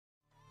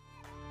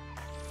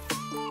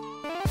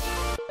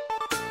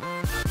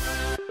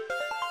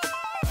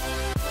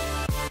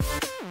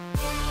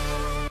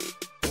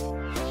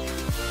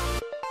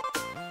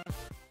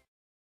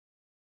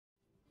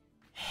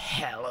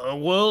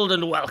Hello world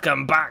and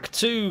welcome back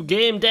to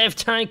Game Dev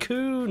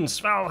Tycoon.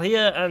 Sval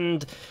here,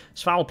 and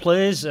Sval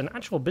plays an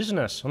actual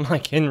business,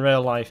 unlike in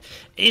real life.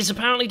 Is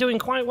apparently doing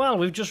quite well.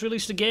 We've just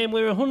released a game.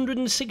 We're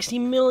 160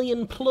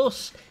 million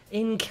plus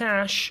in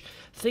cash.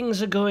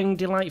 Things are going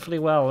delightfully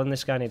well, and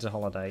this guy needs a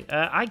holiday.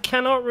 I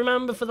cannot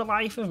remember for the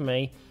life of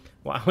me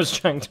what I was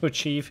trying to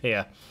achieve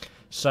here.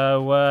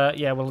 So,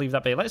 yeah, we'll leave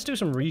that be. Let's do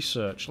some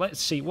research. Let's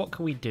see, what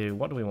can we do?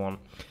 What do we want?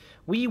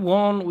 We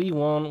want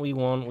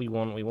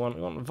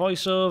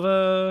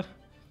voiceover.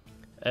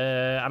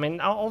 I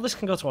mean, all this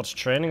can go towards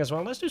training as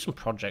well. Let's do some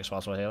projects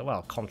whilst we're here.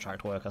 Well,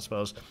 contract work, I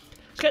suppose.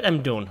 Let's get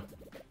them done.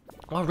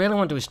 What I really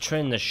want to do is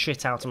train the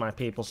shit out of my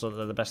people so that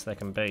they're the best they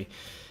can be.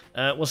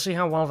 We'll see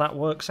how well that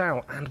works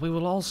out. And we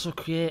will also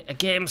create a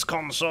games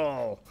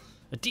console.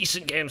 A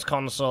decent games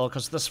console,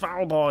 because the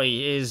Sval boy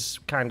is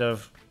kind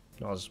of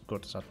not as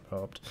good as I'd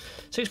hoped.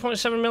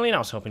 6.7 million, I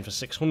was hoping for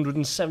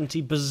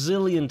 670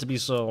 bazillion to be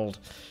sold.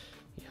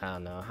 Yeah,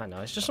 I know.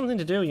 It's just something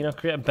to do, you know,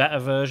 create a better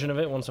version of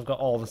it once I've got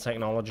all the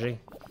technology.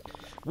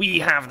 We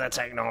have the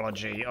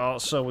technology, or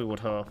so we would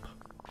hope.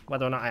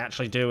 Whether or not I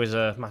actually do is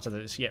a matter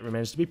that yet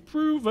remains to be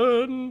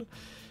proven.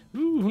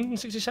 Ooh,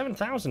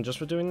 167,000 just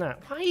for doing that.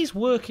 Why is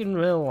work in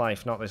real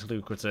life not this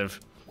lucrative?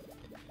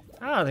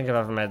 I don't think I've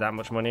ever made that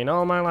much money in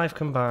all my life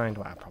combined.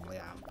 Well, I probably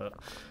have, but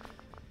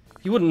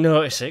you wouldn't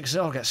notice it because it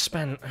all gets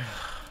spent.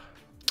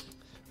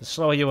 The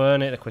slower you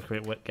earn it, the quicker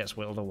it gets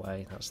whittled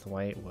away. That's the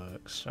way it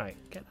works. Right,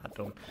 get that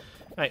done.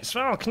 Right,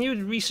 Sval, can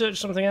you research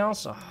something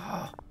else?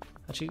 Oh,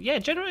 actually, yeah,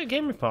 generate a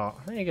game report.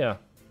 There you go.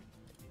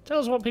 Tell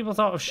us what people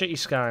thought of shitty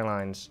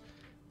skylines.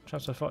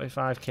 Transfer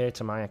 45k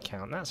to my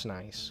account. That's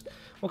nice.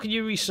 What can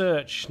you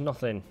research?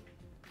 Nothing.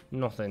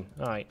 Nothing.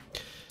 Right.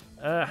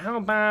 How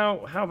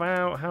about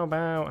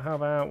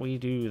we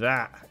do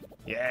that?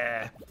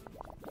 Yeah.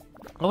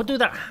 I would do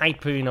that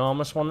hyper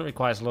enormous one that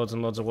requires loads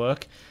and loads of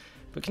work.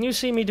 But can you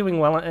see me doing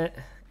well at it?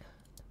 Do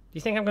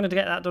you think I'm going to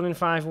get that done in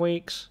 5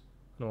 weeks?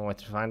 No way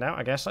to find out,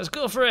 I guess. Let's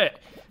go for it!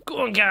 Go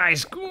on,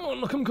 guys! Go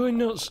on, look, I'm going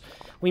nuts!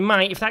 We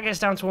might, if that gets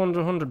down to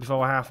 100 before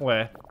we're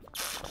halfway.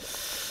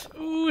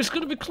 Ooh, it's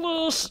going to be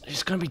close!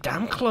 It's going to be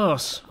damn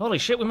close! Holy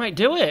shit, we might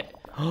do it!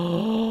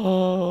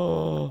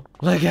 Oh,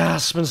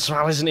 Legasp and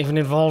Sval isn't even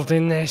involved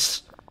in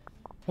this.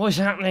 What is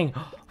happening?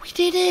 We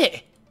did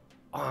it!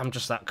 Oh, I'm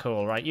just that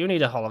cool, right? You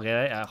need a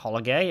holiday.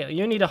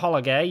 You need a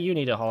holiday. You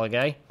need a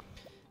holiday.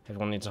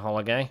 Everyone needs a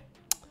holiday.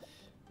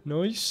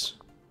 Nice.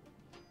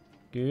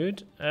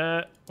 Good.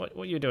 What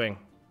are you doing?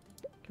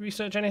 Can you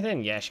research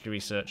anything? Yes, you can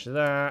research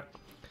that.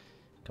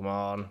 Come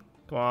on.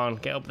 Come on,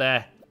 get up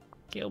there.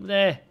 Get up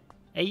there.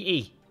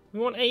 80. We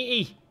want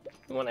 80.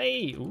 We want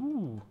 80.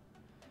 Ooh.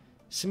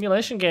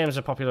 Simulation games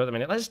are popular at the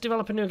minute. Let's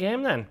develop a new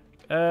game then.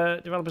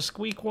 Develop a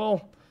squeak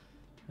wall.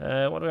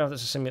 What do we have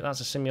that's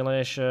a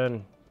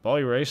simulation?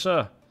 Boy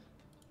Racer?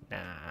 Nah.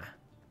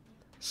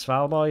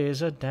 Sval boy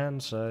is a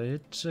dancer.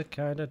 It's a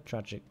kind of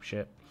tragic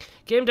shit.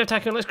 Game Dev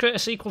Tycoon. Let's create a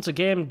sequel to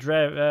Game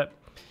Dev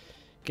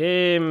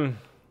Tycoon.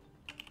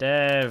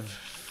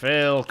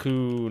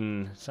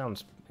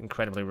 Sounds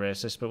incredibly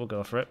racist, but we'll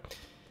go for it.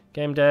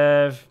 Game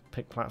Dev.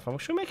 Pick platform.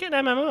 Should we make it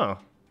an MMO?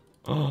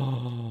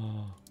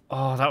 Oh,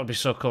 that would be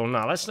so cool.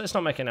 No, let's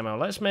not make it an MMO.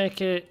 Let's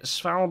make it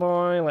Sval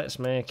boy. Let's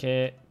make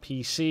it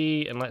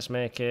PC, and let's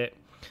make it.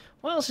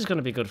 What else is going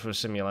to be good for a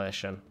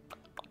simulation?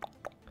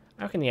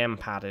 I reckon the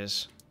M-Pad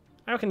is.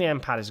 I reckon the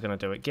M-Pad is going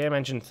to do it. Game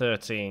Engine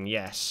 13,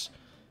 yes.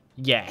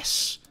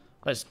 Yes.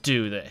 Let's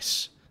do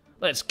this.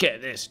 Let's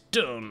get this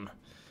done.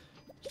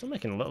 Still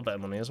making a little bit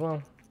of money as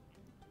well.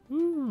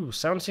 Ooh,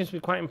 sound seems to be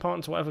quite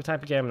important to whatever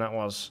type of game that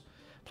was.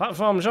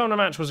 Platform genre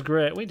match was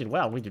great. We did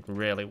well. We did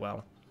really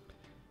well.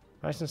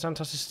 Bryson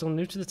Santos is still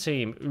new to the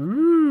team.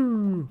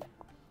 Ooh.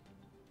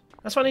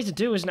 That's what I need to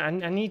do, isn't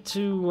it? I need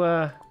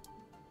to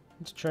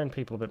train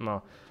people a bit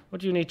more.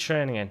 What do you need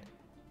training in?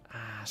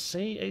 Ah,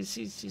 see?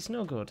 It's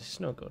no good. It's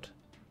no good.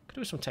 Could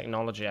do some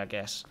technology, I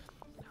guess.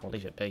 I'll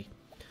leave it be.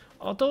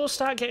 Although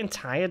start getting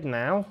tired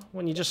now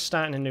when you're just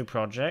starting a new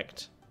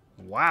project.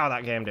 Wow,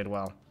 that game did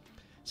well.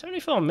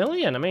 74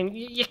 million. I mean,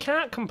 you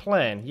can't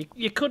complain.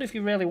 You could if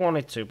you really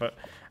wanted to, but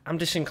I'm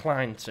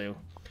disinclined to.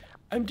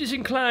 I'm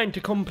disinclined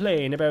to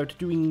complain about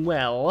doing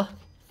well.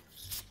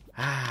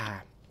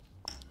 Ah.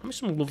 There's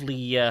some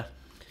lovely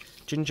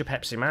ginger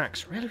Pepsi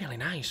Max. Really, really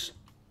nice.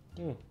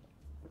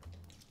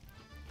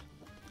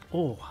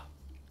 Oh,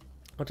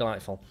 how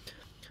delightful.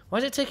 Why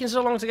is it taking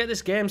so long to get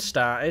this game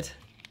started?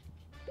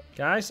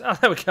 Guys? Oh,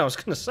 there we go. I was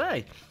going to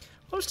say.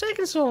 What was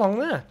taking so long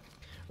there?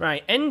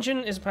 Right,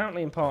 engine is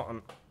apparently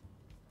important.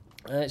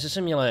 It's a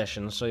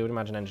simulation, so you would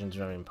imagine engine's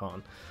very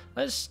important.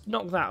 Let's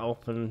knock that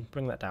up and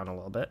bring that down a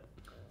little bit.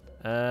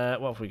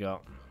 What have we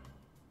got?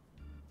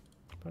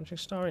 Branching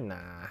story?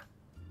 Nah.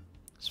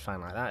 It's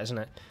fine like that, isn't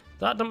it?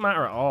 That doesn't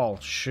matter at all,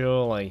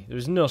 surely. There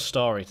is no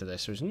story to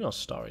this. There is no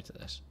story to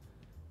this.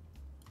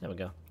 There we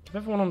go. Give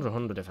everyone under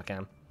 100 if I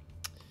can.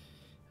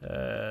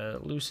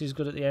 Lucy's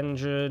good at the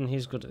engine.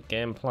 He's good at the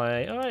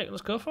gameplay. Alright,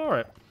 let's go for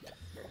it.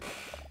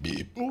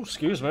 Oh,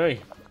 excuse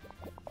me.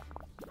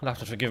 I'll have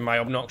to forgive my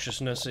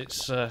obnoxiousness,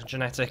 it's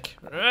genetic.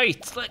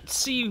 Right, let's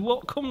see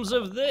what comes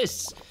of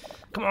this.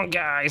 Come on,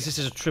 guys, this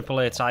is a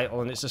AAA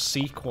title and it's a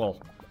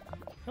sequel.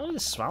 Oh,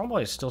 this Sval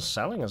boy is still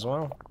selling as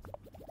well.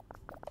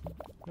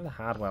 The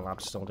hardware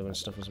lab's still doing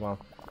stuff as well.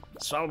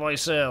 Sval boy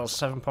sales,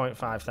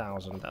 7.5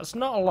 thousand. That's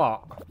not a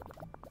lot.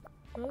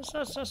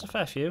 That's a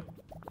fair few.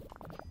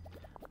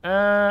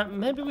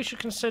 Maybe we should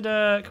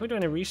consider... Can we do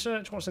any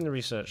research? What's in the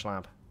research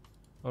lab?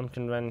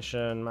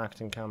 Unconvention,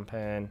 marketing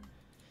campaign.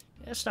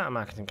 Yeah, let's start a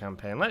marketing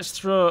campaign. Let's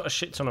throw a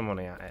shit ton of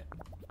money at it.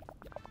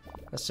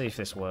 Let's see if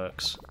this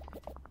works.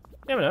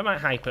 You never know, it might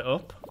hype it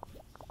up.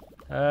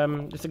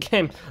 If the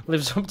game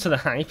lives up to the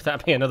hype,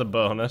 that'd be another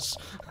bonus.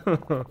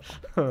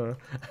 I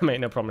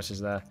make no promises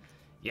there.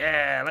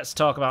 Yeah, let's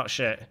talk about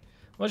shit.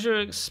 What's your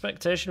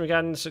expectation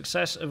regarding the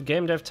success of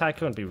Game Dev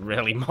Tycoon? Be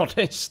really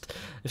modest.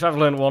 If I've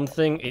learned one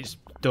thing, it's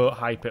don't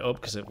hype it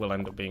up because it will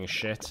end up being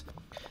shit.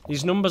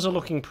 These numbers are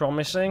looking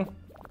promising,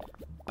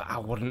 but I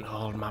wouldn't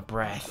hold my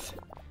breath.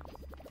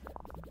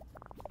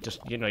 Just,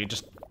 you know, you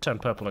just turn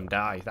purple and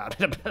die.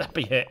 That'd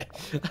be it.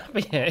 That'd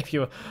be it if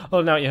you were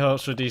holding out your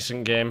hopes for a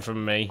decent game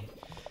from me.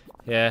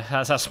 Yeah,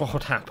 that's what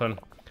would happen.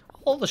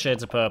 All the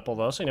shades of purple,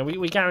 though. So, you know,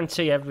 we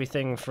guarantee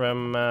everything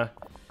from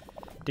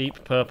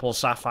deep purple,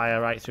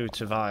 sapphire, right through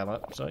to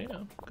violet. So, you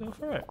know, go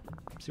for it.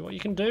 See what you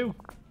can do.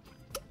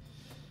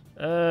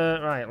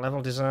 Right,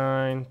 level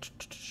design,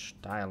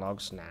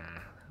 dialogues. Nah.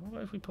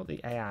 What if we put the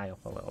AI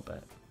up a little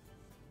bit?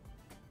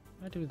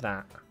 I do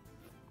that.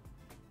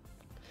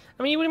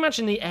 I mean, you would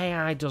imagine the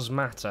AI does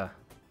matter.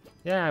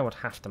 The AI would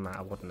have to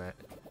matter, wouldn't it?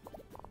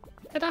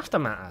 It'd have to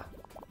matter.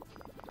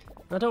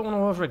 I don't want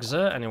to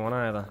overexert anyone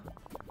either.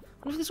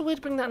 What if there's a way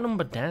to bring that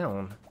number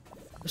down?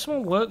 If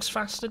someone works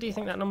faster, do you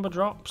think that number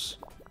drops?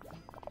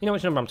 You know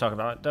which number I'm talking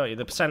about, don't you?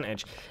 The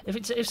percentage.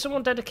 If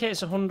someone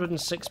dedicates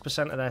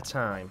 106% of their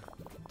time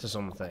to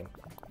something,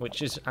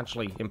 which is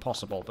actually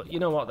impossible, but you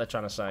know what they're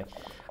trying to say,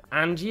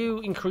 and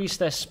you increase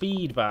their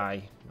speed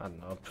by, I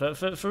don't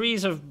know, for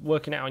ease of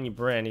working out on your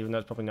brain, even though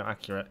it's probably not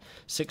accurate,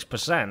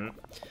 6%,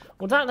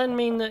 would that then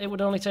mean that it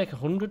would only take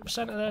 100%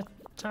 of their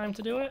time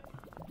to do it?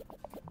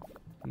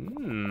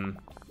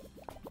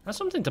 That's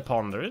something to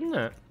ponder, isn't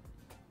it?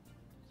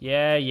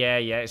 Yeah,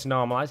 it's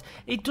normalised.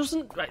 It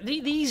doesn't... Right,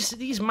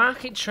 these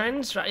market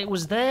trends, right, it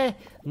was there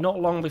not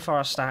long before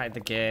I started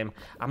the game.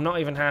 I'm not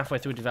even halfway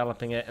through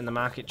developing it, and the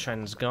market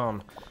trend's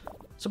gone.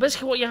 So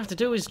basically what you have to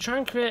do is try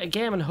and create a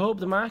game and hope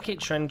the market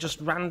trend just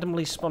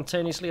randomly,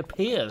 spontaneously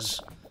appears.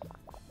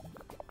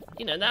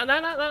 You know,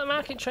 that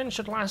market trend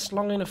should last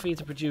long enough for you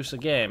to produce a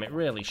game. It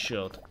really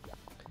should.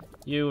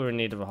 You are in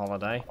need of a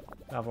holiday.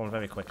 Have one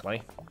very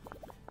quickly.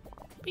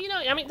 But you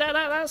know, I mean,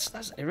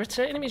 that's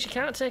irritating. It means you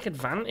can't take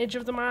advantage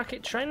of the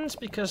market trends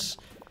because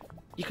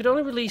you could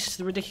only release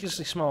the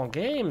ridiculously small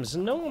games,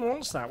 and no one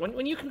wants that.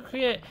 When you can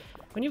create,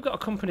 when you've got a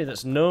company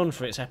that's known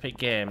for its epic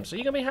games, are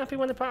you gonna be happy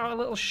when they put out a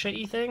little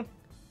shitty thing?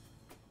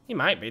 You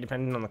might be,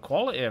 depending on the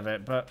quality of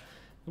it, but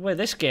the way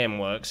this game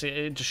works,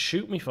 it just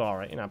shoot me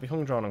for it. You know, I'd be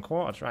hung, drawn, and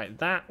quartered. Right,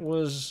 that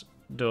was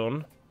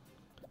done.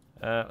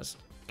 Let's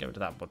get rid of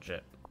that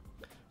budget.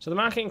 So the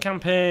marketing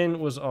campaign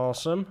was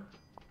awesome.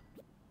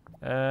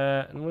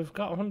 And we've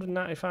got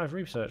 195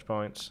 research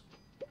points.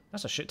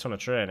 That's a shit ton of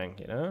training,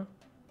 you know?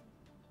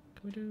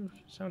 Can we do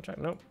soundtrack?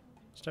 Nope.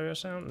 Stereo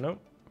sound? Nope.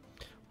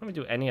 Why don't we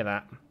do any of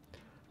that?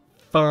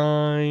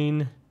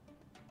 Fine.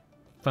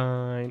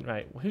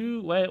 Right,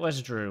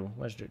 where's Drew?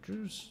 Where's Drew?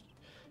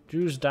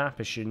 Drew's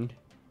Darpishin.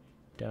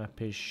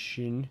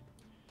 Graphics.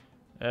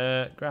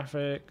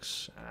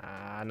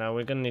 No,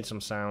 we're gonna need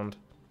some sound.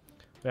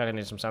 We are gonna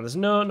need some sound. There's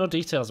no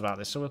details about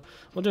this, so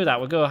we'll do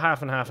that. We'll go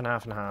half and half and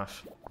half and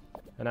half.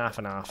 And half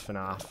and half and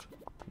half.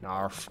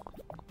 Narf.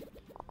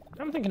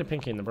 I'm thinking of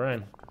Pinky in the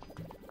Brain.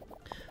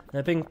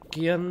 A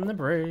pinky on the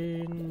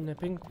brain, a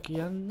pinky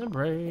on the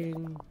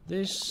brain.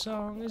 This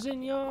song is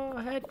in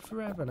your head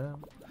forever now.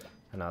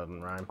 I know that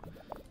doesn't rhyme.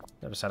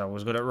 Never said I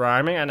was good at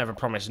rhyming. I never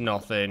promised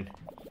nothing.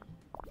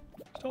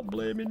 Stop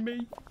blaming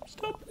me.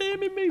 Stop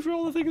blaming me for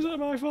all the things that are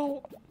my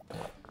fault.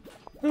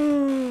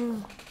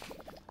 Come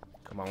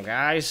on,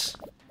 guys.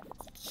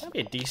 That'd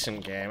be a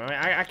decent game. I mean,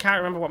 I can't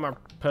remember what my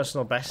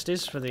personal best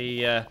is for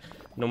the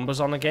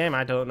numbers on the game.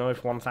 I don't know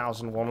if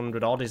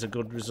 1,100 odd is a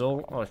good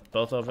result, or if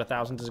both over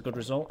 1,000 is a good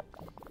result.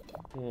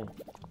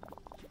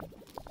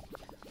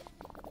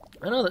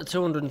 I know that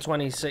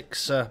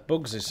 226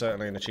 bugs is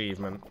certainly an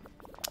achievement.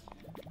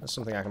 That's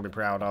something I can be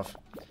proud of.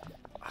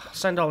 I'll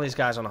send all these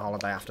guys on a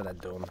holiday after they're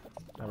done.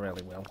 I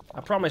really will.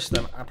 I promise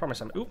them.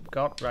 Oop,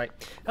 God, right.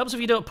 Helps if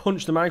you don't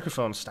punch the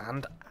microphone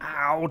stand.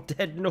 Ow,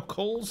 dead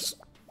knuckles.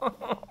 I'm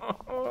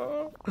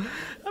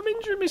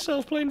injuring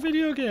myself playing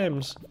video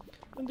games.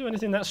 I don't do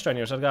anything that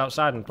strenuous. I'd go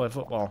outside and play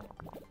football.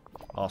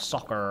 Or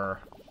soccer.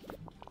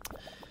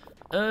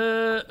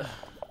 Come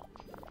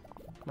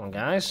on,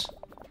 guys.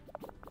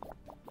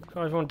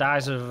 Before everyone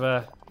dies of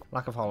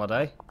lack of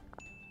holiday.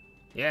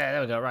 Yeah,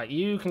 there we go. Right,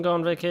 you can go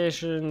on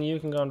vacation, you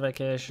can go on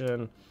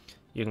vacation,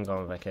 you can go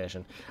on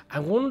vacation. I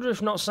wonder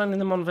if not sending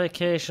them on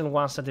vacation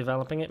whilst they're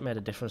developing it made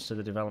a difference to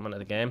the development of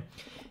the game.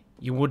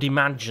 You would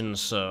imagine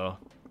so,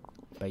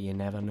 but you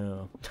never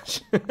know.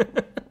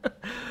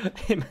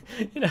 You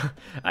know,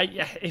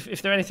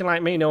 if they're anything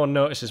like me, no one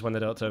notices when they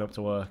don't turn up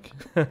to work.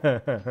 Not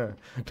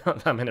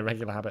that I'm in a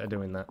regular habit of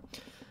doing that.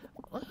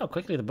 Look how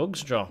quickly the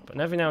bugs drop, and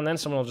every now and then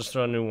someone will just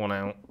throw a new one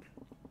out.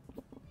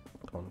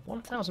 Come on,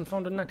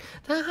 1,409.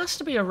 That has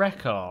to be a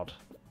record.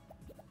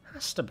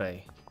 Has to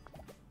be.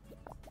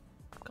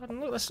 God, and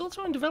look, they're still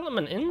throwing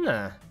development in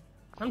there.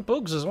 And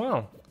bugs as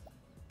well.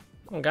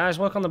 Come on, guys,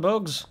 work on the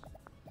bugs.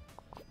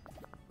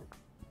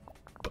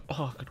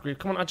 Oh, good grief.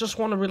 Come on, I just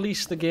want to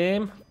release the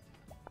game.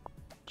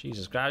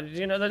 Jesus Christ.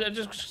 You know, they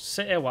just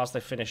sit here whilst they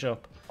finish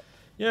up.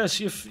 Yes,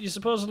 you're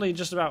supposedly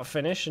just about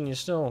finished, and you're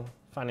still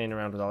fanning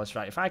around with all this.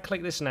 Right, if I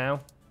click this now,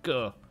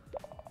 go.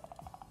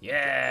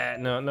 Yeah,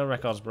 no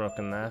records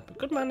broken there. But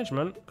good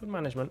management, good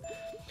management.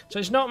 So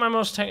it's not my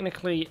most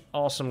technically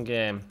awesome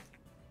game,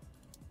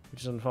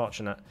 which is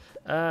unfortunate.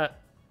 No,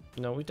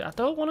 I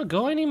don't want to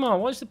go anymore.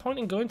 What is the point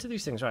in going to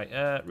these things?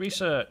 Right,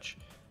 research.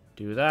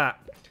 Do that.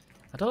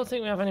 I don't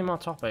think we have any more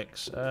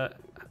topics.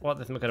 What do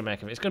you think we're going to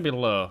make of it? It's going to be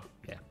low.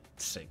 Yeah,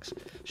 6.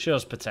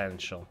 Shows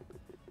potential.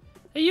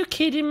 Are you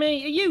kidding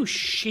me? Are you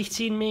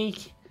shitting me?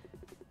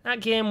 That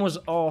game was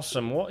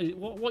awesome. What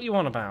you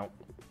on about?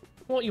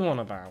 What you on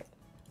about?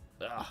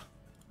 Ugh,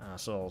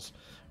 assholes.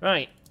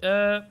 Right,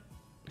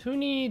 who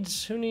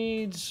needs...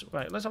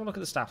 Right, let's have a look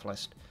at the staff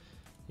list.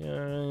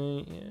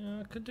 Yeah,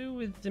 I could do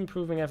with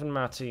improving Evan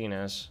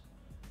Martinez.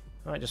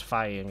 I might just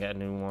fire you and get a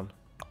new one.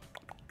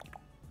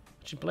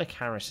 Actually, Blake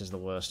Harris is the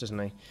worst, isn't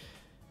he?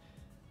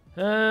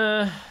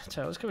 So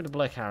let's get rid of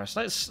Blake Harris.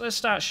 Let's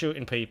start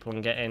shooting people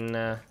and getting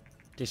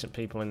decent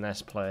people in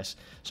this place.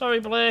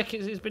 Sorry, Blake,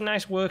 it's been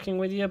nice working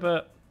with you,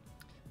 but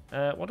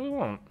what do we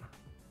want?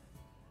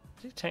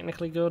 Is he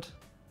technically good?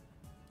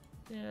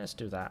 Yeah, let's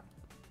do that.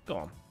 Go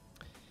on.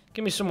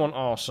 Give me someone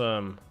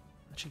awesome.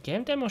 Actually,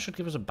 game demo should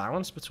give us a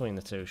balance between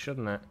the two,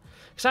 shouldn't it?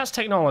 Because that's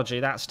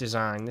technology, that's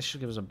design. This should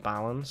give us a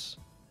balance.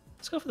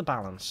 Let's go for the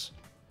balance.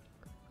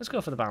 Let's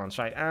go for the balance,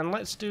 right? And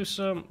let's do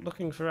some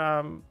looking for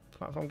our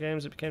platform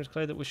games. It became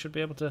clear that we should be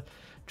able to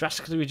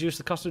drastically reduce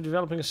the cost of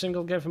developing a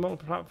single game for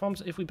multiple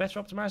platforms if we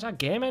better optimize our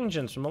game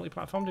engines for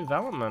multi-platform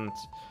development.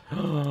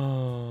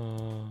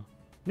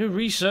 New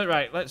research,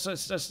 right? Let's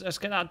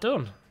get that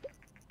done.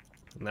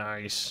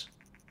 Nice.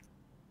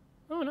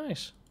 Oh,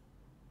 nice.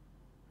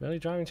 Really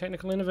driving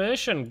technical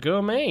innovation. Go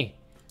me.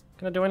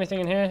 Can I do anything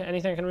in here?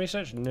 Anything I can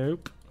research?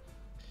 Nope.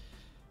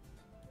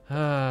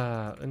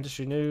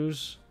 Industry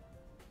news.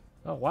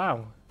 Oh,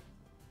 wow.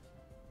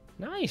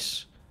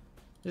 Nice.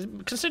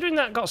 Considering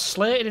that got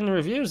slated in the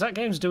reviews, that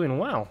game's doing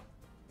well.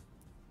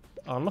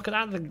 Oh, and look at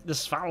that. The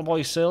Sval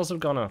Boy sales have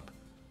gone up.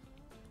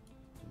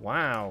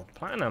 Wow.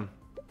 Platinum.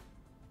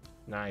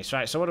 Nice.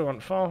 Right, so what do we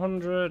want?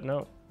 400?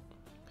 No.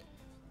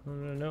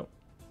 No.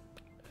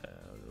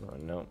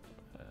 No.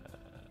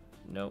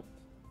 No.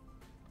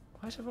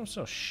 Why is everyone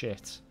so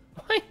shit?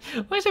 Why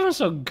is everyone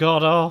so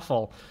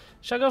god-awful?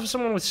 Should I go for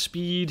someone with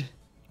speed?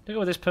 I'll go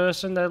with this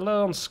person. They're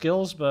low on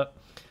skills, but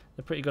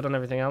they're pretty good on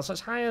everything else. Let's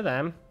hire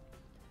them.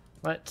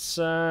 Let's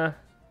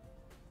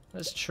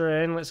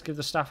train. Let's give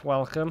the staff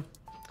welcome.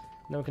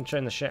 And then we can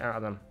train the shit out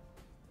of them.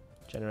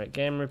 Generate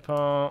game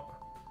report.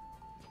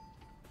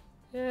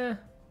 Yeah.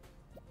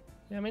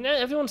 I mean,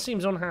 everyone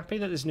seems unhappy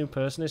that this new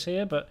person is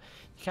here, but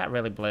you can't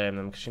really blame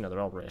them because, you know, they're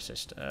all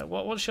racist.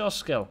 What's your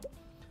skill?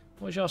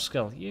 What's your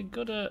skill? You're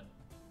good at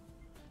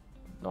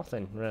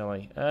nothing,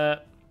 really.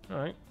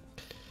 Alright.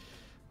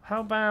 How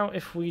about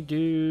if we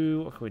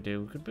do... What can we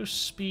do? We could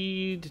boost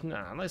speed.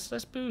 Nah, let's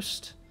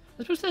boost...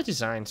 Let's boost their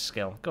design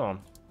skill. Go on.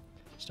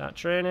 Start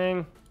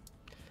training.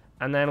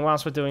 And then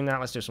whilst we're doing that,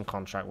 let's do some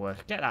contract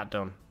work. Get that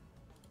done.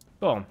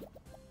 Go on.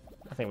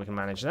 I think we can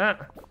manage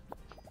that.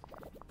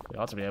 We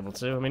ought to be able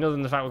to. I mean, other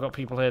than the fact we've got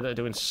people here that are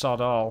doing sod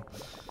all.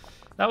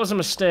 That was a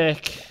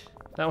mistake.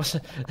 That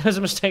was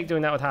a mistake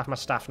doing that with half my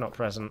staff not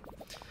present.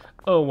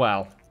 Oh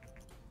well.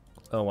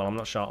 Oh well, I'm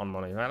not short on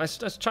money. Right,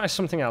 let's try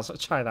something else.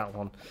 Let's try that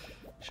one.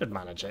 Should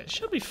manage it.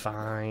 Should be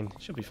fine.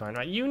 Should be fine.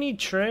 Right, you need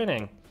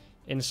training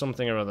in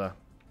something or other.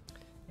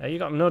 You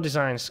got no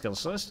design skills,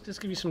 so let's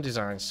give you some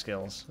design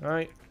skills. All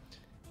right.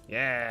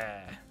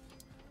 Yeah.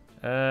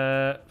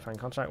 Find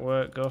contract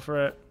work. Go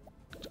for it.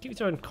 Just keep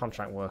throwing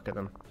contract work at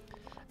them.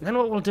 And then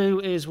what we'll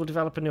do is we'll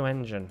develop a new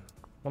engine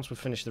once we've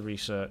finished the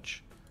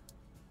research.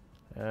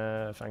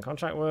 Find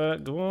contract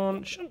work, go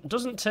on.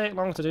 Doesn't take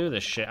long to do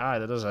this shit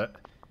either, does it?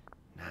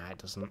 Nah, it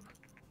doesn't.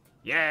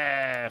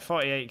 Yeah,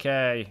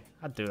 48k.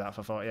 I'd do that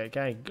for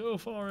 48k. Go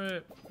for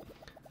it.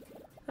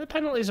 The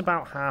penalty is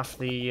about half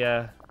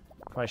the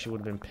price you would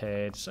have been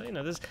paid. So, you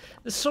know, there's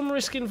some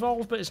risk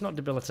involved, but it's not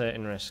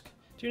debilitating risk.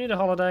 Do you need a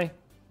holiday?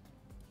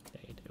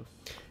 Yeah, you do.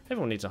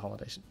 Everyone needs a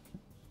holiday.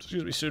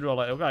 Excuse me, sooner or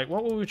later. Right,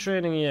 what were we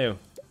training you?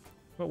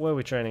 What were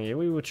we training you?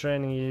 We were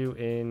training you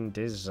in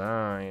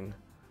design.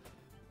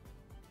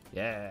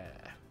 Yeah.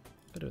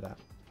 I'll do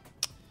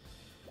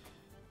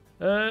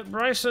that.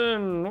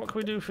 Bryson, what can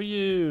we do for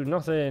you?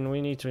 Nothing. We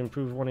need to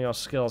improve one of your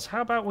skills.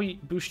 How about we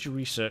boost your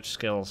research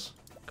skills?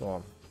 Go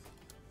on.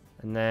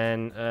 And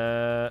then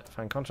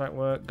find contract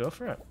work, go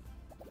for it.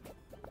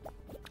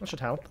 That should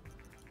help.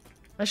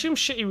 I assume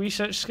shitty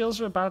research skills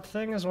are a bad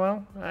thing as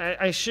well.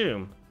 I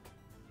assume.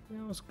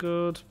 That was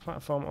good.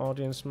 Platform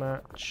audience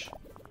match.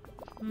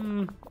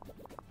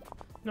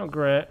 Not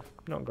great.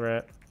 Not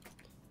great.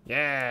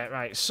 Yeah,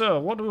 right. So,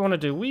 what do we want to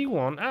do? We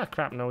want... Ah,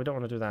 crap. No, we don't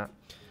want to do that.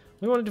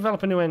 We want to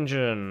develop a new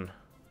engine.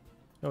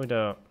 No, we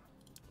don't.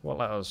 What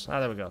letters? Ah,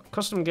 there we go.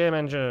 Custom game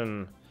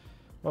engine.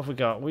 What have we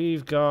got?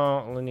 We've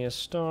got linear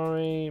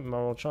story,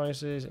 moral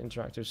choices,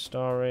 interactive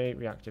story,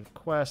 reactive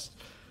quest,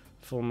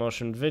 full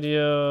motion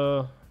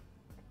video,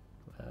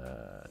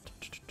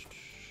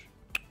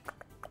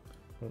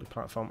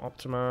 multi-platform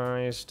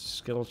optimized,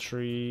 skill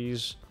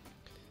trees,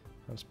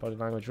 advanced body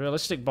language,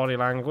 realistic body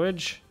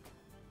language.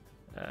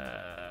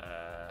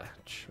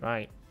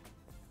 Right.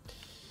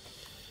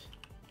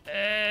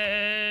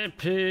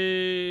 Epic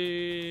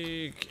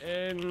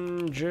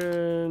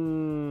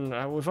engine.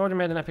 We've already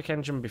made an epic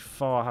engine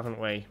before, haven't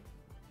we?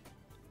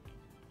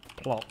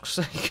 Blocks.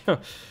 There you go.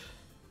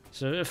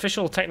 So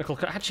official technical.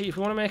 Actually, if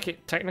we want to make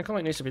it technical,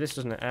 it needs to be this,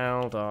 doesn't it?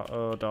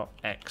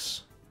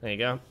 L.O.X. There you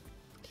go.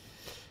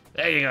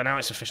 There you go. Now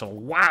it's official.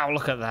 Wow,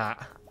 look at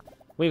that.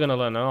 We're going to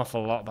learn an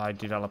awful lot by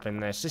developing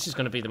this. This is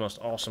going to be the most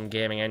awesome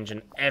gaming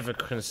engine ever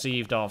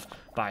conceived of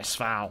by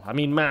Sval. I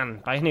mean,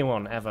 man, by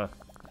anyone ever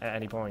at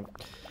any point.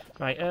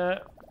 Right,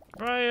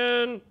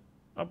 Brian,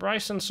 or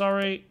Bryson,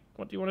 sorry.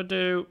 What do you want to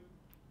do?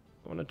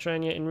 I want to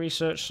train you in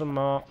research some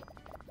more.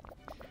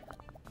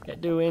 Get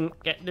doing.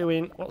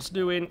 What's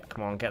doing?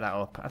 Come on, get that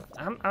up.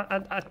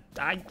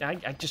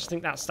 I just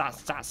think that's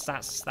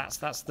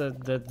the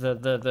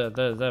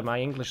my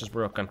English is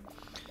broken.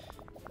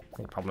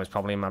 The problem is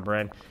probably in my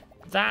brain.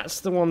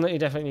 That's the one that he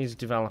definitely needs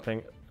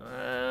developing.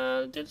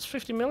 It's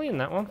 50 million,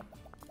 that one.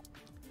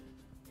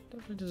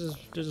 Definitely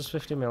does us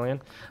 50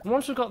 million. And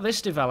once we've got this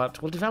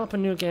developed, we'll develop a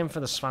new game for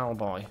the Sval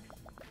boy.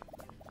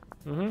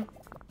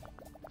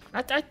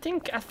 I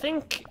think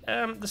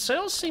the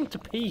sales seemed to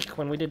peak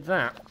when we did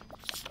that.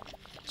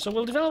 So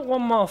we'll develop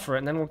one more for it,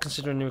 and then we'll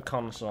consider a new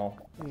console.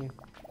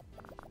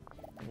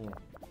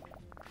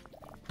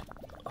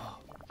 Oh.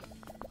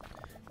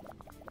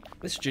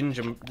 This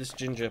ginger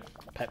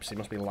Pepsi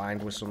must be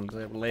lined with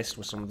laced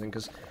with something,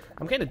 because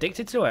I'm getting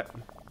addicted to it.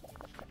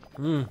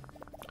 Oh,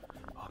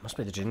 it must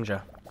be the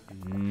ginger.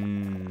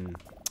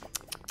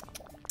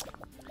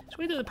 It's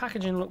weird that the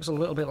packaging looks a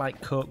little bit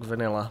like Coke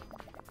Vanilla.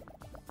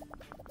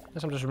 I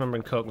guess I'm just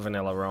remembering Coke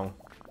Vanilla wrong.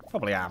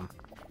 Probably am.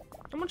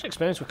 Not much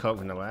experience with Coke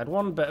Vanilla. I had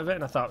one bit of it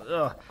and I thought,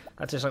 ugh,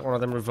 that tastes like one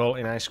of them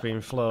revolting ice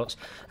cream floats.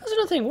 That's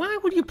another thing. Why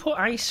would you put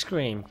ice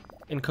cream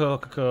in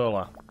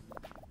Coca-Cola?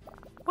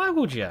 Why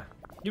would you?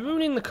 You're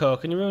ruining the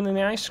Coke and you're ruining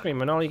the ice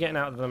cream, and all you're getting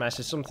out of the mess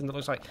is something that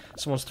looks like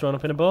someone's thrown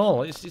up in a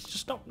bowl. It's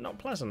just not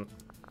pleasant.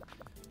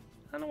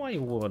 I don't know why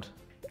you would.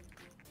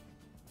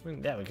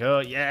 There we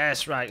go.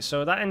 Yes, right.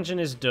 So that engine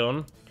is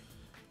done.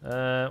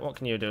 What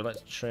can you do?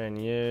 Let's train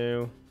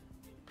you.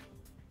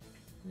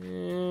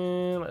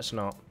 Let's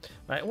not.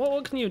 Right.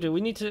 What can you do?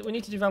 We need to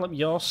develop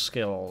your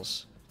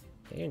skills.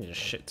 You need a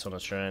shit ton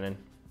of training.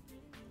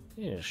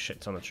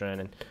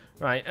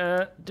 Right.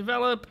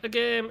 Develop a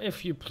game,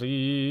 if you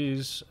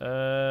please.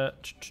 Develop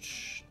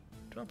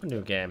a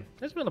new game.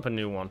 Let's develop a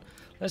new one.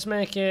 Let's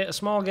make it a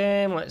small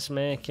game. Let's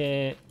make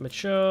it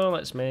mature.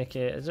 Let's make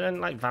it. Is there any,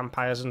 like,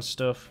 vampires and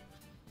stuff?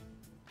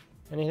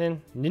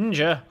 Anything?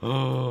 Ninja.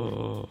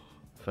 Oh,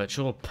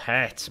 virtual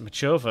pet.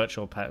 Mature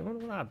virtual pet. What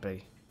would that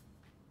be?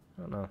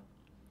 I don't know.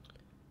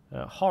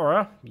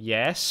 Horror.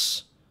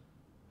 Yes.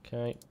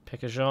 Okay.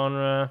 Pick a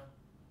genre.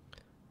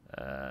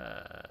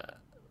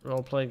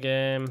 Roleplay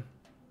game.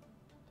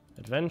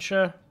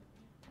 Adventure.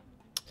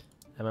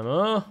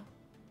 MMO.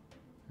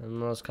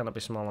 MMOs cannot be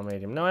small or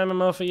medium. No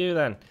MMO for you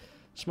then.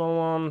 Small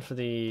one for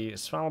the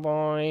Sval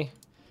boy.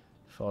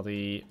 For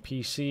the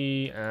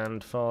PC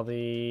and for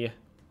the...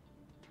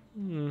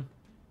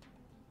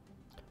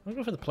 I'll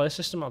go for the Play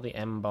System or the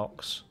M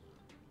box.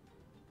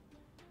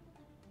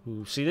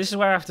 Ooh, see, this is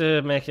where I have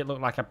to make it look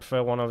like I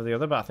prefer one over the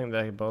other, but I think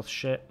they're both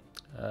shit.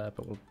 But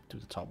we'll do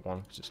the top one,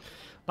 because it's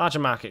larger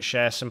market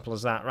share, simple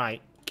as that.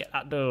 Right, get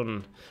that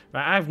done.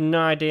 Right, I have no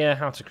idea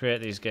how to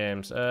create these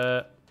games.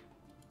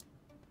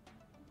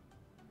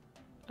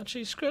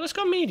 Actually, screw it, let's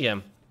go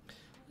medium.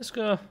 Let's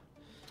go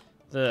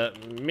the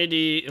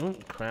MIDI... Oh,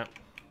 crap.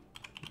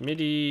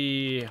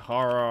 MIDI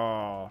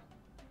horror...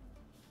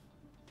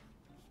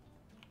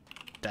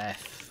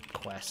 Death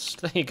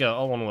quest. There you go,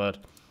 all one word.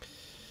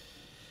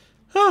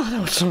 Oh,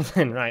 that was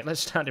something. Right, let's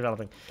start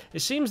developing.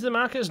 It seems the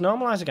market has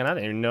normalised again. I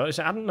didn't even notice.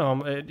 I hadn't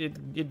known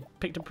it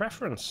picked a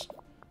preference.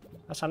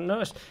 I hadn't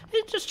noticed.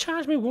 It just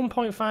charged me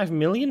 1.5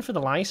 million for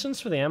the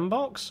license for the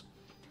M-Box.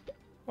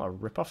 What a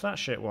rip-off that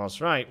shit was.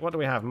 Right, what do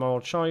we have?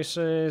 More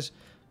choices.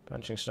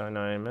 Branching style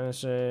 9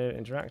 immersive,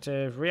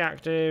 interactive,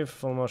 reactive,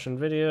 full motion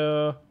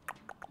video.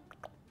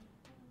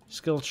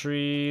 Skill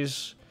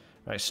trees.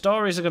 Right,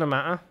 stories are going to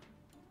matter.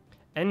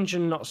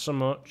 Engine, not so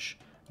much.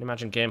 I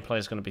imagine gameplay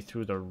is going to be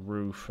through the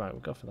roof. Right,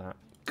 we'll go for that.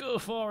 Go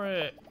for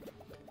it!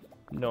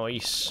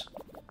 Nice.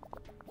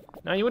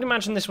 Now, you would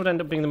imagine this would end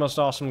up being the most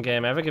awesome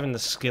game ever, given the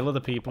skill of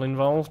the people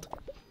involved.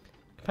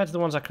 Compared to the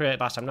ones I created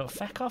last time. No,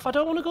 feck off. I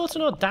don't want to go to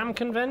no damn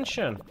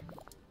convention.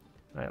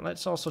 Right,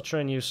 let's also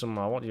train you some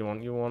more. What do you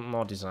want? You want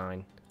more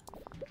design.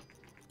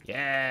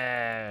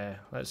 Yeah!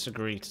 Let's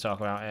agree to talk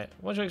about it.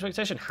 What's your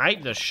expectation?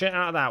 Hype the shit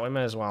out of that. We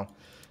may as well.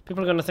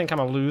 People are going to think I'm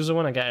a loser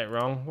when I get it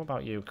wrong. What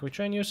about you? Can we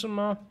train you some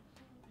more?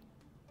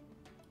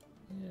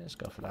 Yeah, let's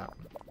go for that.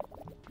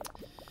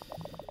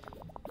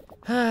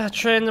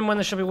 Train them when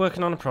they should be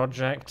working on a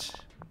project.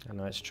 I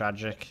know it's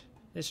tragic.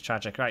 It's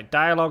tragic. Right,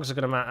 dialogues are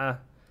going to matter.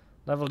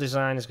 Level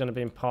design is going to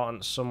be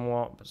important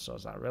somewhat, but so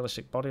is that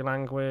realistic body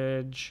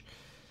language.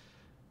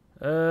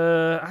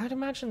 I'd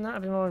imagine that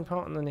would be more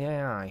important than the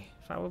AI. In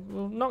fact,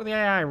 we'll knock the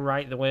AI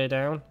right the way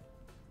down.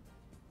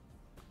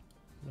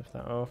 Lift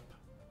that up.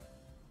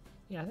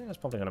 Yeah, I think that's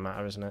probably going to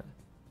matter, isn't it?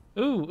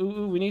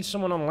 Ooh, we need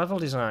someone on level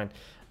design.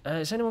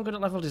 Is anyone good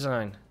at level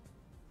design?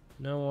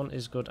 No one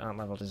is good at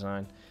level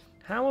design.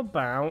 How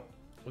about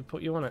we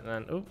put you on it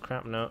then? Oh,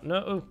 crap, no. No,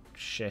 oh,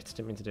 shit,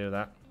 didn't mean to do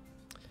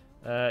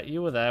that.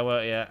 You were there,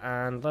 weren't you?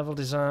 And level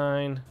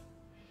design.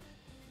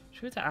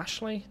 Should we give it to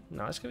Ashley?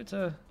 No, let's give it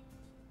to...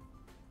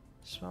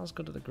 Sval's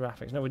good at the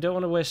graphics. No, we don't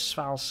want to waste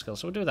Sval's skill,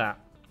 so we'll do that.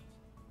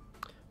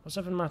 What's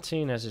Evan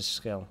Martinez's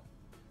skill?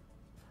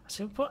 I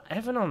say we'll put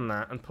Evan on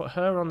that and put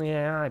her on the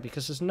AI,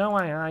 because there's no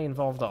AI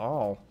involved at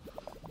all.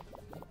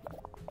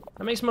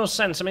 That makes most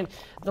sense. I mean,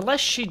 the less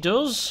she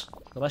does,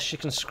 the less she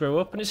can screw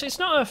up, and it's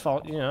not her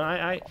fault, you know.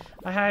 I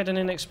hired an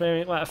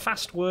inexperienced, like a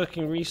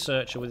fast-working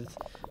researcher with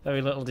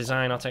very little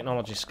design or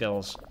technology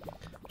skills,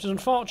 which is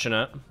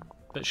unfortunate,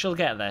 but she'll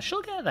get there.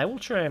 She'll get there. We'll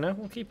train her.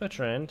 We'll keep her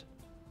trained.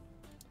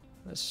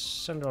 Let's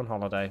send her on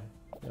holiday.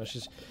 You know,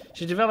 she's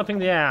developing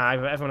the AI,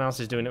 but everyone else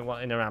is doing it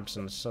in her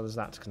absence, so there's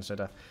that to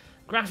consider.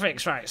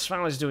 Graphics, right.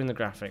 Sval is doing the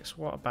graphics.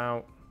 What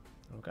about...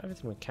 We've got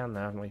everything we can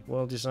there, haven't we?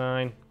 World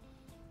design.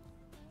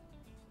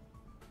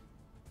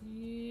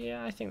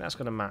 Yeah, I think that's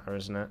going to matter,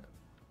 isn't it?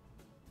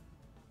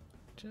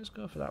 Just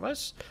go for that.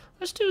 Let's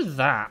do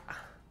that.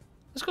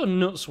 Let's go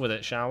nuts with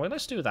it, shall we?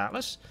 Let's do that.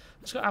 Let's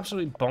go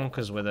absolutely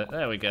bonkers with it.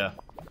 There we go.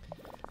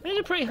 These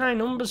are pretty high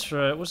numbers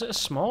for it. Was it a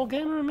small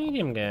game or a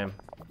medium game?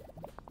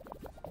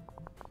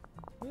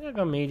 I'm gonna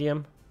go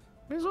medium.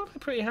 These look like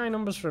pretty high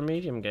numbers for a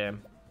medium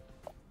game.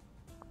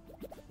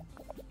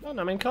 Oh,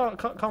 no, I mean,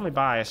 call me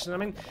biased. I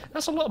mean,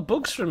 that's a lot of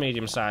bugs for a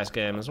medium-sized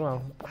game as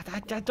well.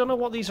 I don't know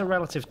what these are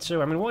relative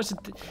to. I mean, what is it?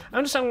 I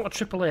understand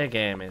what a AAA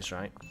game is,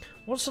 right?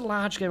 What's a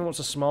large game and what's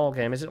a small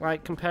game? Is it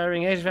like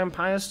comparing Age of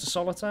Empires to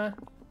Solitaire?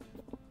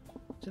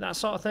 Is it that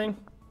sort of thing?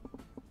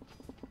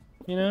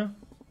 You know?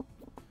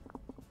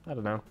 I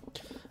don't know.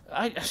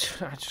 I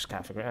just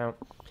can't figure it out.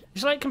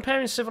 It's like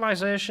comparing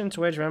Civilization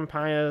to Age of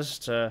Empires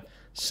to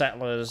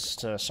Settlers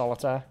to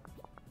Solitaire.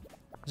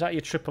 Is that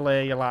your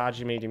AAA, your large,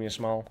 your medium, your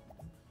small?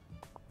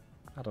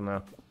 I don't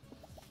know.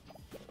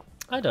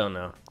 I don't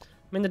know. I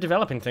mean, they're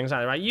developing things,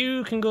 aren't they? Right,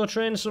 you can go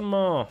train some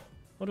more.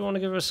 What do you want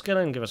to give her a skill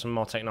in? Give her some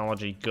more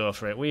technology. Go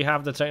for it. We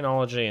have the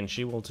technology, and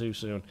she will too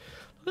soon.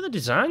 Look at the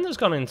design that's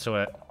gone into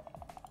it.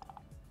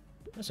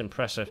 That's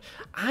impressive.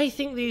 I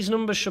think these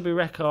numbers should be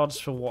records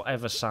for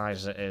whatever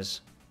size it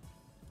is.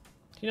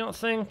 Do you not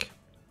think?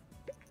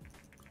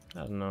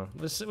 I don't know.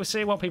 We'll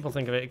see what people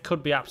think of it. It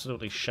could be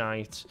absolutely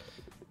shite.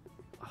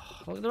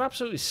 Oh, look, they're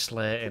absolutely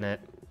slating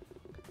it.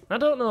 I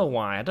don't know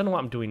why. I don't know what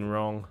I'm doing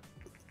wrong.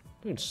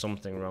 I'm doing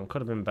something wrong.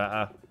 Could have been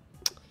better.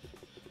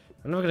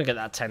 I'm never going to get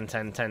that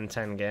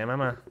 10-10-10-10 game,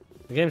 am I?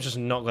 The game's just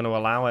not going to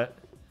allow it.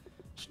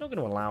 It's not going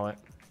to allow it.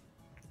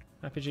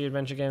 RPG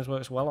Adventure Games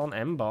works well on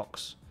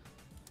M-Box.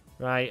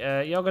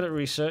 Right, you're good at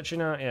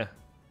researching, aren't you?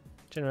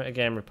 Generate a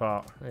game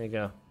report. There you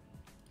go.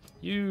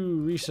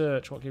 You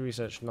research. What can you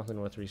research? Nothing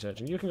worth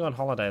researching. You can go on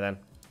holiday then.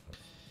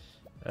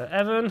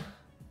 Evan,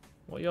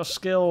 what are your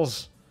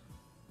skills?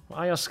 What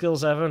are your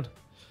skills, Evan?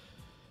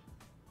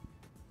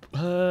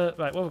 Right,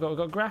 what have we got? We've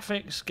got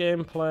graphics,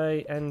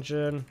 gameplay,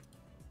 engine.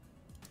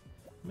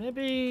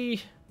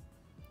 Maybe...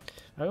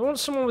 I want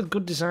someone with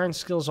good design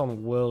skills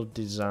on world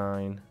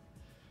design.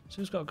 So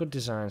who's got good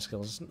design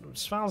skills?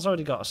 Sval's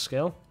already got a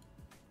skill.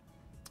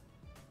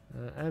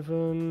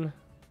 Evan...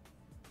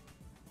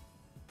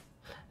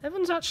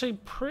 Evan's actually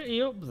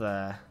pretty up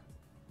there.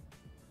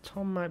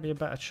 Tom might be a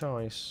better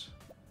choice.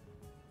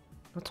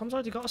 No, Tom's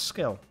already got a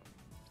skill.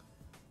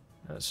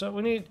 So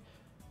we need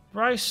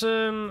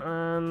Bryson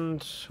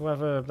and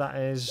whoever that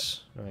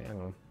is. Right,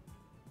 hang on.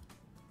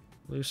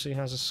 Lucy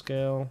has a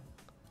skill.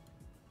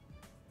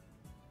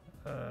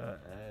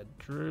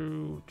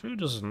 Drew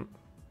doesn't.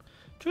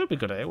 Drew would be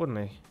good at it, wouldn't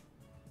he?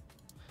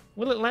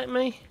 Will it let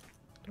me?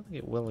 I don't think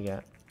it will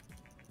yet.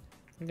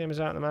 The game is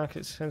out in the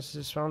market.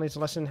 Sensitive Sval needs a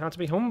lesson how to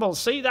be humble.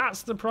 See,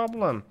 that's the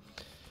problem.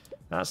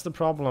 That's the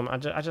problem.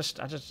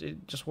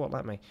 It just won't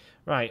let me.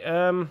 Right.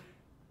 Where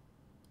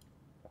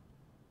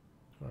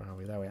are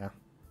we? There we are.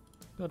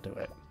 Go do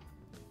it.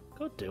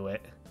 Go do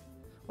it.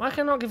 Why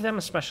can I not give them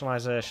a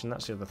specialisation?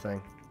 That's the other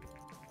thing.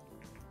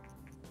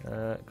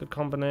 Good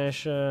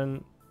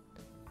combination.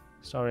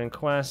 Story and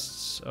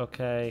quests.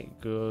 Okay.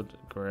 Good.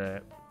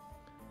 Great.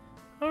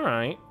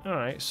 Alright,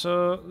 alright.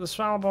 So, the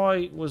Sval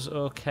boy was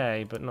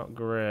okay, but not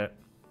great.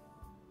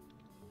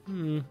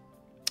 Should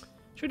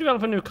we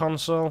develop a new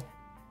console?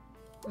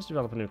 Let's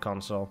develop a new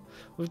console.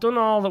 We've done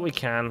all that we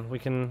can. We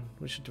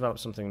should develop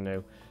something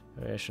new.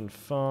 Variation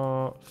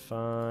 4,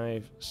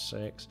 5,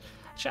 6.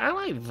 Actually, I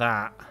like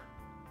that.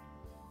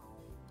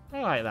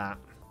 I like that.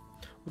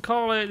 We'll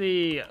call it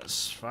the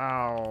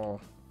Sval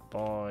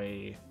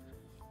Boy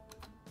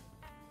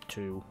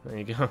 2. There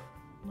you go.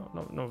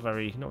 Not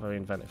very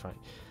inventive, right?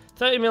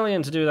 30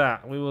 million to do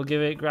that. We will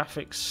give it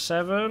graphics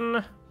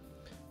 7.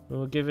 We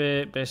will give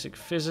it basic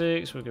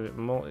physics. We'll give it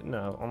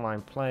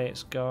online play.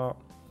 It's got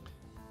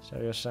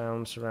stereo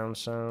sound, surround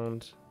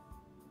sound.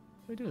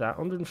 We do that.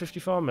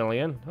 154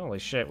 million. Holy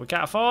shit, we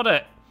can't afford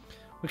it.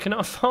 We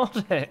cannot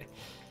afford it.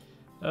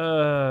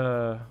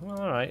 Well,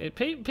 alright.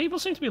 People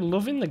seem to be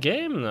loving the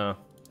game, though.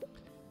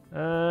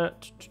 I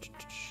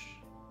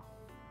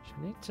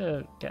need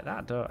to get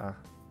that, don't I?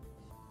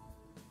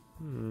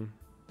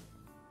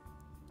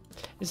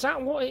 Is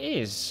that what it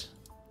is?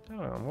 Oh,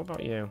 what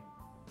about you?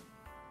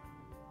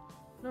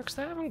 No, because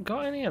I haven't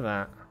got any of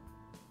that.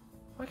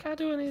 Why can't I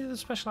do any of the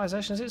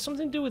specializations? Is it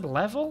something to do with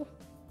level?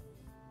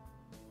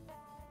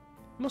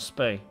 Must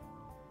be.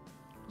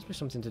 Must be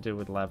something to do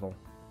with level.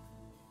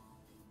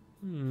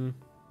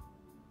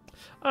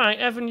 Alright,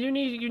 Evan, you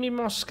need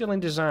more skill in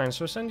design,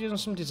 so we'll send you on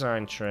some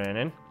design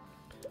training.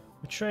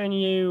 We'll train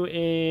you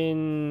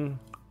in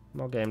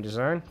more game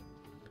design.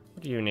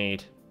 What do you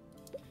need?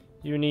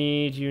 You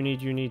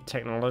need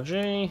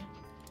technology.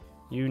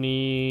 You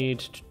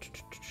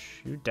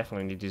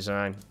definitely need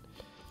design.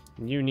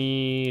 You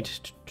need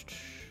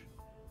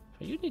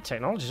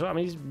technology as well. I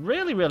mean, he's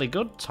really, really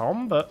good,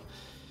 Tom, but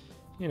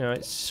you know,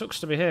 it sucks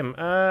to be him.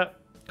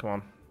 Come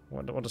on.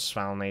 What does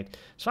Sval need?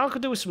 Sval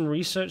could do with some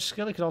research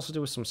skill. He could also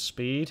do with some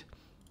speed.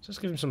 So let's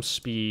give him some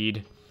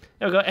speed.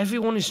 There we go.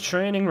 Everyone is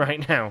training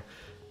right now.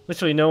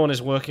 Literally no one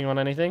is working on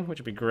anything, which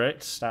would be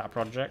great to start a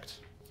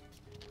project.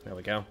 There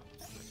we go.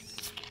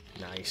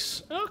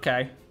 Nice.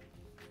 Okay.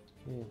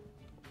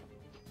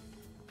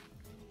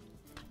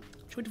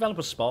 Should we develop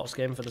a sports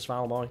game for the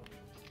Sval boy?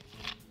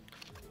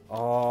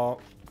 Or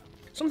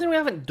something we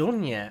haven't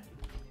done yet.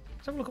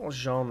 Let's have a look at what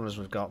genres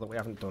we've got that we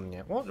haven't done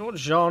yet. What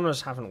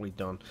genres haven't we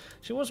done?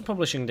 So what's a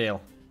publishing deal?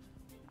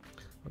 I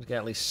want to get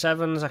at least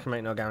 7s. I can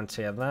make no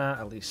guarantee of that.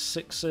 At least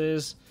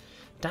 6s.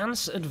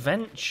 Dance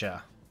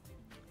adventure.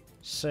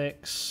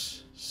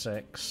 6.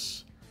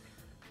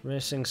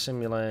 Racing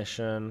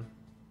simulation.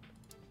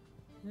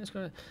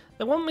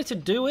 They want me to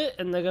do it,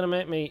 and they're going to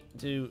make me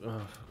do...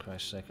 Oh, for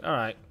Christ's sake.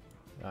 Alright.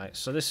 Right,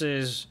 so this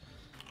is...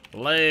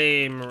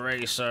 Lame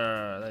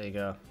Racer. There you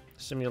go.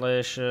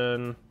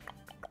 Simulation.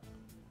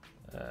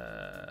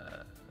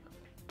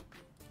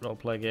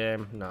 Roleplay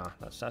game. Nah,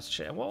 that's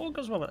shit. What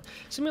goes well with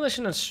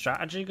simulation and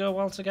strategy go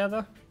well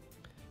together?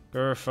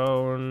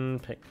 Phone,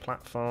 pick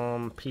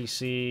platform,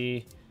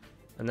 PC,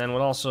 and then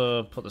we'll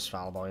also put the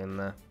Sval boy in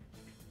there.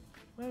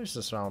 Where is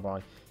the Sval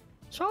boy?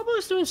 Sval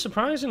boy's doing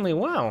surprisingly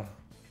well.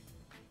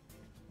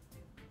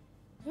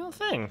 You don't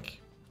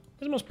think?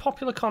 He's the most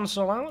popular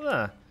console out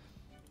there.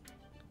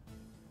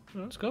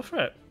 Let's go for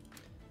it.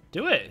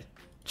 Do it.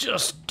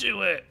 Just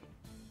do it.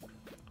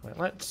 Right,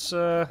 let's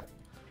throw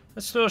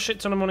a shit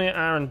ton of money at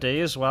R&D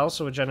as well,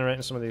 so we're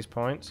generating some of these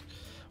points.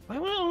 Why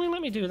won't it only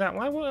let me do that?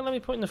 Why won't it let me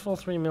put in the full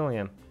 3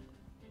 million?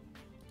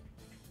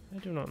 I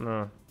do not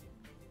know.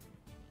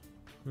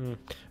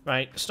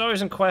 Right,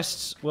 stories and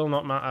quests will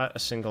not matter a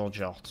single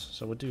jot,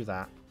 so we'll do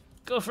that.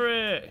 Go for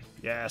it!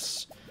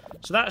 Yes!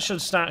 So that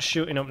should start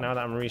shooting up now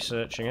that I'm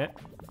researching it.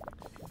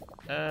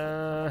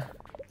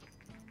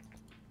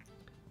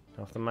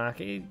 Off the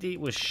market. It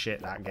was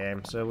shit, that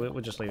game, so we'll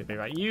just leave it be.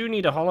 Right, you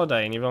need a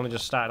holiday and you've only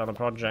just started on a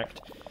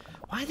project.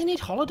 Why do they need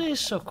holidays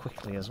so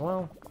quickly as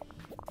well?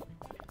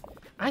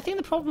 I think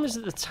the problem is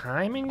that the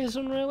timing is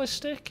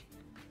unrealistic.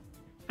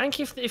 I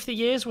think if the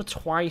years were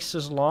twice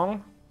as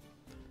long,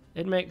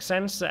 it makes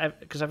sense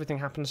that because everything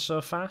happens so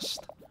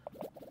fast.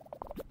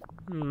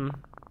 It'd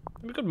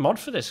be a good mod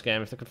for this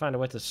game if they could find a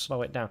way to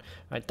slow it down.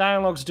 Right,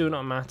 dialogues do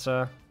not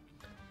matter.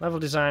 Level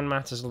design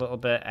matters a little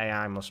bit.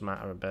 AI must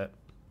matter a bit.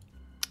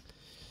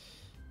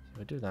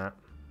 We do that.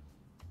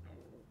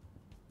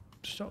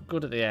 Just not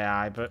good at the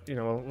AI, but you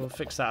know we'll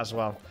fix that as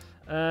well.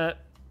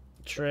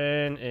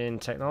 Train in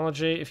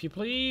technology, if you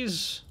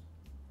please.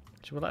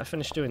 So we'll let her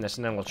finish doing this,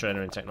 and then we'll train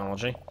her in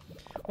technology.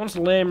 Once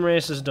Lame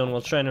Racer's done,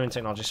 we'll train her in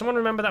technology. Someone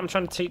remember that I'm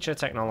trying to teach her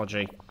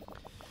technology.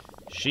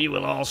 She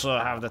will also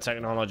have the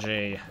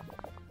technology.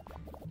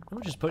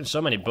 We're just putting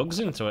so many bugs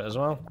into it as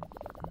well.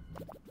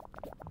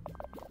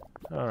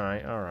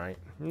 Alright, alright.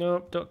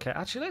 Nope, don't care.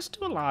 Actually, let's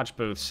do a large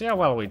booth. See how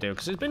well we do,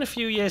 because it's been a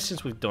few years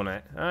since we've done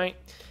it. Alright?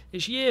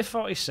 It's year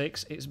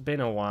 46. It's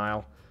been a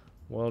while.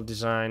 World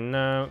design,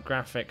 no.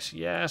 Graphics,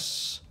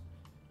 yes.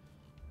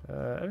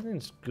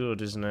 Everything's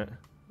good, isn't it?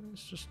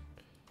 Let's just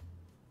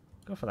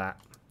go for that.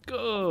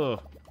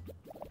 Go!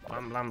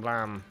 Blam, blam,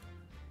 blam.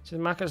 See,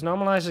 the market's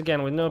normalized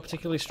again with no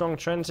particularly strong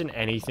trends in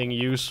anything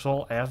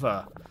useful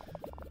ever.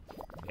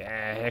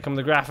 Yeah, here come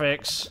the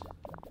graphics.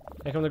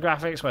 Here come the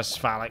graphics where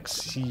Sval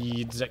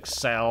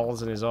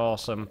excels and is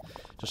awesome.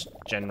 Just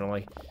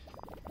generally.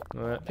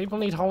 People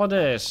need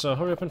holidays, so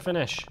hurry up and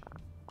finish.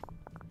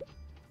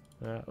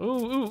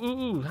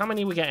 Ooh. How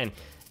many are we getting? Do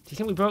you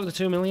think we broke the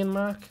 2 million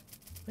mark?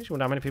 I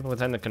wonder how many people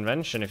attend the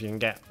convention if you can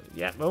get...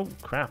 Yeah, oh,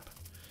 crap.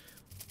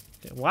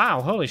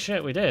 Wow, holy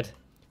shit, we did.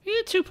 We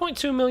had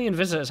 2.2 million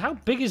visitors. How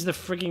big is the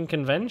frigging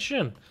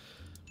convention?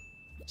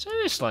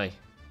 Seriously.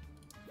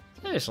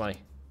 Seriously.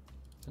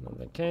 Send on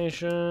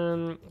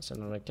vacation.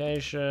 Send on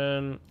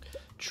vacation.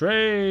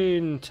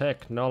 Train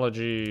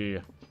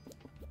technology.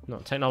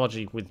 Not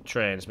technology with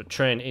trains, but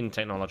train in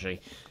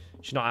technology.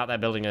 She's not out there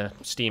building a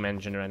steam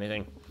engine or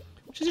anything.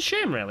 Which is a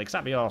shame, really, because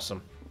that'd be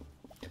awesome.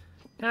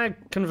 Can I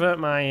convert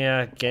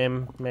my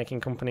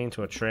game-making company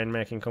into a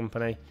train-making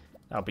company?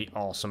 That'd be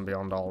awesome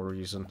beyond all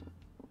reason.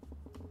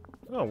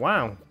 Oh,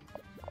 wow.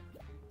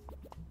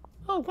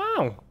 Oh,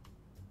 wow.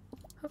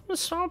 How come the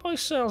Starboy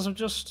sales have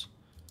just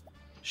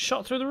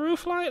shot through the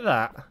roof like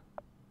that?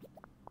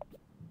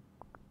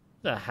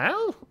 The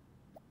hell?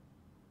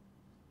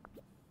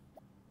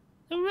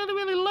 They're really,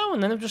 really low,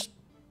 and then they've just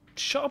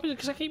shot up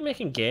because I keep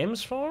making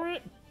games for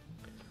it.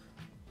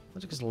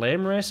 What's it, because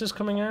Lame Racer's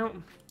coming out?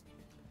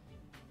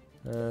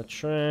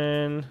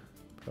 Train.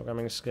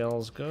 Programming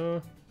skills,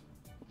 go.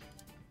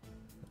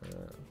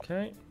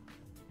 Okay.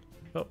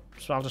 Oh,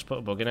 so I'll just put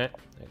a bug in it.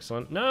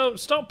 Excellent. No,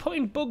 stop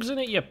putting bugs in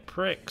it, you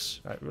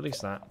pricks. Right, release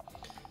that.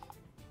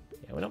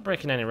 Yeah, we're not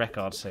breaking any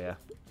records here.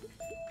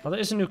 Oh, there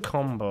is a new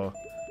combo.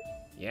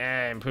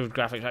 Yeah, improved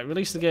graphics. Right,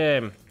 release the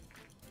game.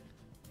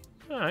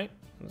 Alright,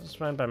 that's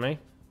fine by me.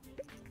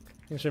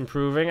 Things are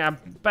improving. I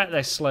bet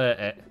they slate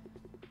it.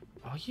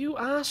 Oh, you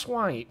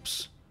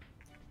arse-wipes.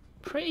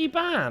 Pretty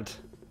bad.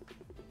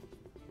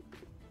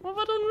 What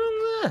have I done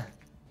wrong there?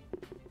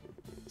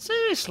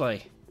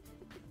 Seriously?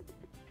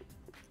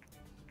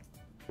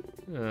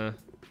 I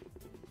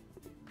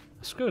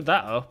screwed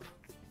that up.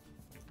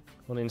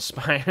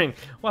 Uninspiring.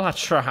 Well, I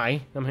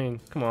try. I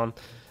mean, come on.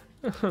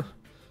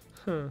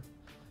 It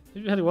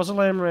really was a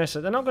lame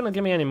racer. They're not going to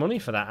give me any money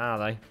for that, are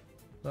they?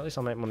 Well, at least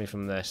I'll make money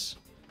from this.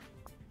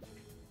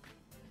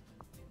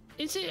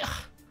 Is it...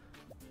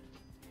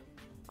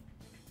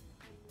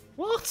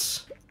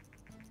 What?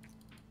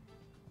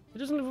 It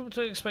doesn't live up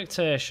to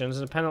expectations,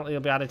 and a penalty will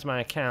be added to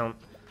my account.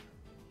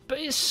 But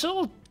it's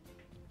sold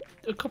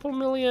a couple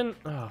million...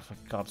 Oh, for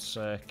God's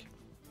sake.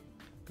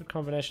 Good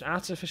combination.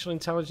 Artificial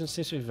intelligence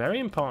seems to be very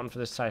important for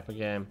this type of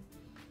game.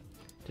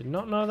 Did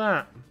not know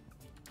that.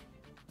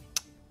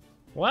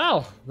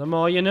 Well, the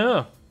more you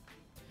know.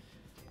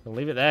 We'll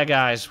leave it there,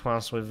 guys,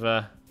 whilst we've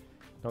not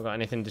got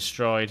anything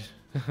destroyed.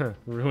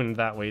 Ruined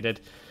that, we did.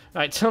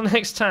 Right, till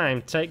next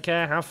time, take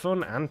care, have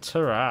fun, and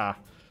ta-ra.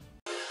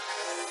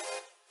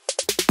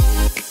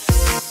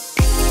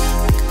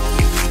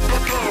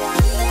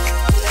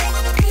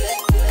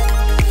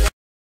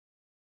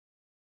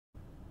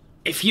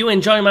 If you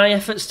enjoy my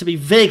efforts to be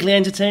vaguely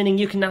entertaining,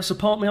 you can now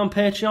support me on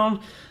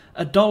Patreon.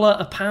 $1,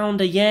 a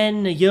pound, a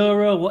yen, a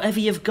euro, whatever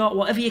you've got,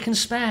 whatever you can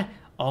spare,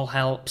 all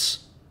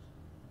helps.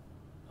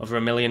 Over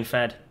 1 million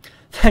fed.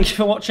 Thank you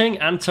for watching,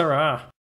 and ta-ra.